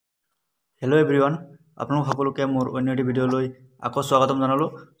hello everyone आपलोक सकलोके मोर अन्य eighty भिडिओলৈ আকৌ স্বাগতম জনালো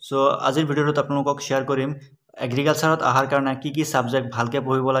সো আজিৰ ভিডিওত আপোনালোকক শেয়াৰ কৰিম এগ্ৰিকালচাৰত আহাৰ কাৰণে কি সাবজেক্ট ভালকে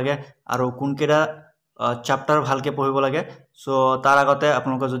পঢ়িব লাগে আৰু কোনকেটা চ্যাপ্টাৰ ভালকে পঢ়িব লাগে সো তাৰ আগতে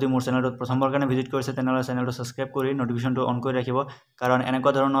আপোনালোকে যদি মোৰ চেনেলটো প্ৰথমবাৰ কাৰণে ভিজিট কৰিছে তেনেহলে চেনেলটো সাবস্ক্ৰাইব কৰি নোটিফিকেশনটো অন কৰি ৰাখিব কাৰণ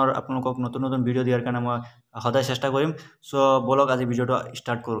এনেকুৱা ধৰণৰ আপোনালোকক নতুন নতুন ভিডিও দিয়াৰ কাৰণে মই সদায় চেষ্টা কৰিম সো বলক আজি ভিডিওটো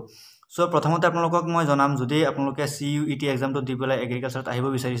ষ্টাৰ্ট কৰো সো প্ৰথমতে আপোনালোকক মই জনাম যদি আপোনালোকে CUET এক্সামটো দি পেলাই এগ্ৰিকালচাৰত আহিব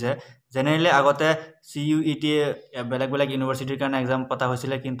বিচাৰিছে জেনেৰেলি আগতে CUET বেলেগ বেলেগ ইউনিভাৰ্সিটিৰ কাৰণে এক্সাম পতা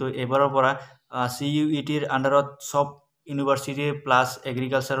হৈছিল কিন্তু এবাৰৰ পৰা CUET ৰ আন্ডাৰত সব university plus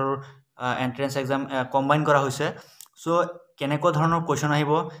এগ্ৰিকালচাৰৰ entrance exam combine কৰা হৈছে সো কেনেকুৱা ধৰণৰ কোৱেশ্চন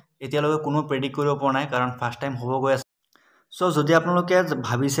আহিব এতিয়ালৈকে কোনো প্ৰেডিক্ট কৰিব পৰা নাই কাৰণ ফাৰ্স্ট টাইম হ'ব গৈ আছে সো যদি আপোনালোকে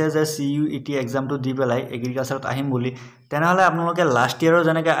ভাবিছে যে CUET এক্সামটো দি পেলাই এগ্ৰিকালচাৰত আহিম বুলি তেনেহলে আপোনালোকে লাষ্ট ইয়াৰৰ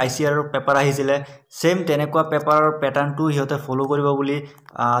জনেকে ICR ৰ পেপাৰ আহিছিল সেম তেনেকুৱা পেপাৰৰ প্যাটাৰ্নটো হিয়তে ফলো কৰিব বুলি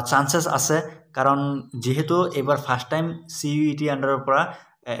চান্সেস আছে কাৰণ যেহেতু এবাৰ ফাৰ্স্ট টাইম CUET আন্ডাৰৰ পৰা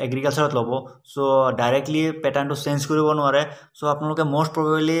এগ্ৰিকালচাৰত লব সো ডাইৰেক্টলি প্যাটাৰ্নটো চেঞ্জ কৰিব নোৱাৰে সো আপোনালোকে মোস্ট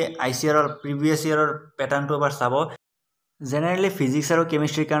প্ৰবাবলি ICR ৰ প্ৰিভিয়াস ইয়াৰৰ প্যাটাৰ্নটো এবাৰ চাব জেনেৰেলি ফিজিক্স আৰু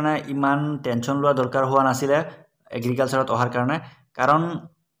কেমিষ্ট্ৰিৰ কাৰণে ইমান টেনচন লোৱা দৰকাৰ হোৱা নাছিল এগ্ৰিকালচাৰত অহাৰ কাৰণে কাৰণ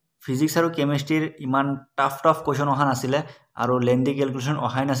ফিজিক্স আৰু কেমিষ্ট্ৰিৰ ইমান টাফ কোৱেশ্চন অহা নাছিল আৰু লেন্দি ক্যালকুলেশন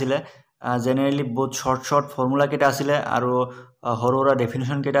অহাই নাছিল জেনেৰেলি বহুত শৰ্ট ফৰ্মুলা কেটা আছিল আৰু হৰৰা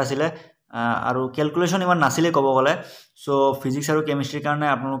ডেফিনিশন কেটা আছিল আৰু ক্যালকুলেশন ইমান নাছিল কব গলে সো ফিজিক্স আৰু কেমিষ্ট্ৰিৰ কাৰণে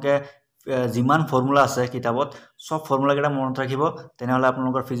আপোনালোকে জিমান ফৰ্মুলা আছে কিতাপত সব ফৰ্মুলা কেটা মনত ৰাখিব তেনেহলে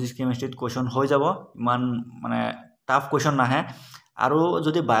আপোনালোকৰ ফিজিক্স কেমিষ্ট্ৰিত কোৱেশ্চন হৈ যাব ইমান মানে টাফ কোৱেশ্চন নাহে আৰু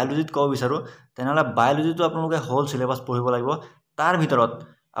যদি বায়োলজিত কব বিচাৰো তেনেহলে বায়োলজিটো আপোনালোকে হোল সিলেবাস পঢ়িব লাগিব তাৰ ভিতৰত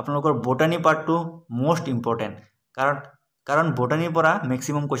আপোনালোকৰ বটানি পাৰ্টটো মোস্ট ইম্পৰ্টেন্ট কাৰণ বটানিৰ পৰা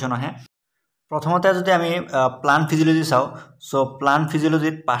ম্যাক্সিমাম কোৱেশ্চন আহে প্ৰথমতে যদি আমি প্লান্ট ফিজিওলজি চাও সো প্লান্ট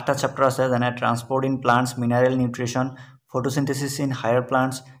ফিজিওলজিত পাঁচটা চ্যাপ্টাৰ আছে যেনে transport in plants mineral নিউট্ৰিশন photosynthesis in higher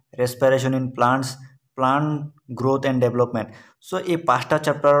plants ৰেসপিৰেশন in plants plant growth and development so এই পাঁচটা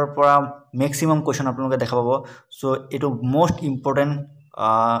চ্যাপ্টাৰৰ পৰা ম্যাক্সিমাম কোৱেশ্চন আপোনালোকে দেখা পাব সো এটো মোস্ট ইম্পৰ্টেন্ট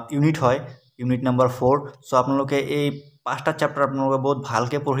ইউনিট হয় ইউনিট নম্বৰ 4 সো আপোনালোকে এই পাঁচটা চ্যাপ্টাৰ আপোনালোকে বহুত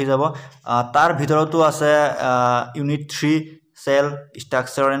ভালকে পঢ়ি যাব তাৰ ভিতৰতো আছে unit 3 cell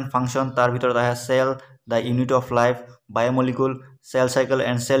structure and function tar bhitor ahe cell the unit of life biomolecule cell cycle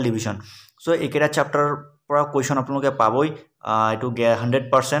and cell division so eketa chapter pora question apnaloke paboi etu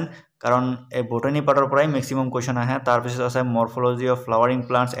 100% karon e botany part or prai maximum question ahe tar pisot ase morphology of flowering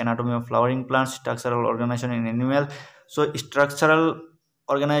plants anatomy of flowering plants structural organization in animal so structural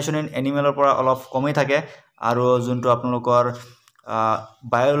organization in animal or pora olof komei thake aro junto apnalokor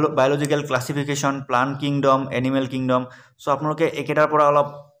biological classification plant kingdom animal kingdom so আপোনালোকে একেটাৰ পৰা অলপ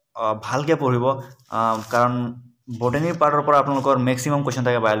ভালকে পঢ়িব কাৰণ বটানিৰ পাৰ্টৰ পৰা আপোনালোকৰ maximum question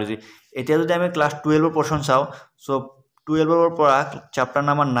থাকে biology এতিয়া যদি আমি ক্লাস 12 ৰ পোৰশন চাও সো 12 ৰ পৰা chapter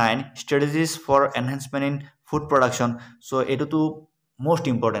number 9 strategies for enhancement in food production so এটোটো most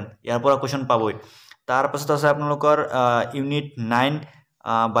important ইয়াৰ পৰা কোৱেশ্চন পাবই তাৰ পাছত আছে আপোনালোকৰ unit 9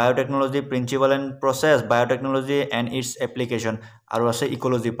 biotechnology principle and process biotechnology and its application আৰু আছে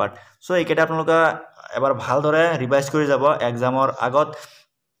ইকোলজি পাৰ্ট সো একেটা আপোনালোকে এবাৰ ভাল দৰে ৰিভাইজ কৰি যাব এক্সামৰ আগত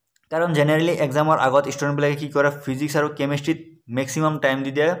কাৰণ জেনাৰেলি এক্সামৰ আগত ষ্টুডেন্ট বিলাকে কি কৰে ফিজিক্স আৰু কেমিষ্ট্ৰিত ম্যাক্সিমাম টাইম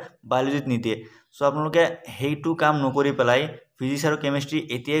দি দিয়ে বায়োলজিত নিদিয়ে সো আপোনালোকে হেইটো কাম নকৰি পেলাই ফিজিক্স আৰু কেমিষ্ট্ৰি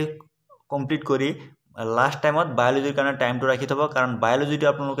এতিয়াই কমপ্লিট কৰি লাষ্ট টাইমত বায়োলজিৰ কাৰণে টাইমটো ৰাখি থব কাৰণ বায়োলজিটো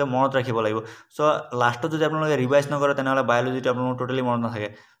আপোনালোকে মনত ৰাখিব লাগিব সো লাষ্টত যদি আপোনালোকে ৰিভাইজ নকৰে তেনেহলে বায়োলজিটো আপোনালোকৰ টোটালি মনত নাথাকে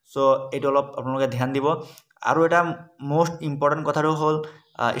সো এটো অলপ আপোনালোকে ধ্যান দিব আৰু এটা মোস্ট ইম্পৰ্টেন্ট কথাটো হল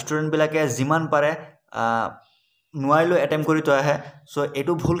ষ্টুডেন্ট বিলাকে জিমান পাৰে নোৱাৰিলে এটেম্প কৰি থৈ আহে সো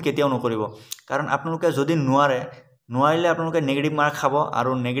এটো ভুল কেতিয়াও নকৰিব কাৰণ আপোনালোকে যদি নোৱাৰিলে আপোনালোকে নেগেটিভ মাৰ্ক খাব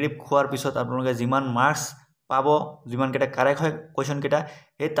আৰু নেগেটিভ খোৱাৰ পিছত আপোনালোকে জিমান মাৰ্কস পাব জিমান কেটা কাৰেক্ট হয় কোৱেশ্চন কেটা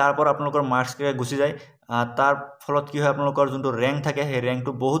এই তাৰ পৰা আপোনালোকৰ মাৰ্কস কে গুছি যায় তাৰ ফলত কি হয় আপোনালোকৰ যোনটো ৰেংক থাকে সেই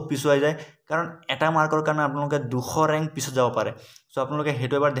ৰেংকটো বহুত পিছুৱাই যায় কাৰণ এটা মাৰ্কৰ কাৰণে আপোনালোকে 200 ৰেংক পিছত যাব পাৰে সো আপোনালোকে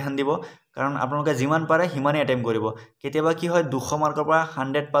হেটো এবাৰ ধ্যান দিব কাৰণ আপোনালোকে জিমান পাৰে হিমানে এটেম্প কৰিব কেতিয়াবা কি হয় 200 মাৰ্কৰ পৰা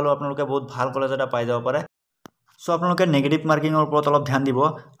 100 পালো আপোনালোকে বহুত ভাল কলেজ এটা পাই যাব পাৰে সো আপোনালোকে নেগেটিভ মাৰ্কিংৰ ওপৰত অলপ ধ্যান দিব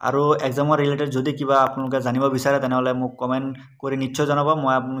আৰু এক্সামৰ ৰিলেটেড যদি কিবা আপোনালোকে জানিব বিচাৰে তেনেহলে মোক কমেন্ট কৰি নিশ্চয় জনাব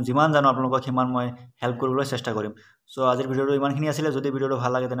মই জিমান জানো আপোনালোকক হিমান মই হেল্প কৰিবলৈ চেষ্টা কৰিম সো আজিৰ ভিডিওটো ইমানখিনি আছিল যদি ভিডিওটো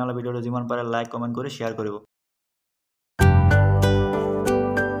ভাল লাগে তেনেহলে ভিডিওটো জিমান পাৰে লাইক কমেন্ট কৰি শেয়াৰ কৰিব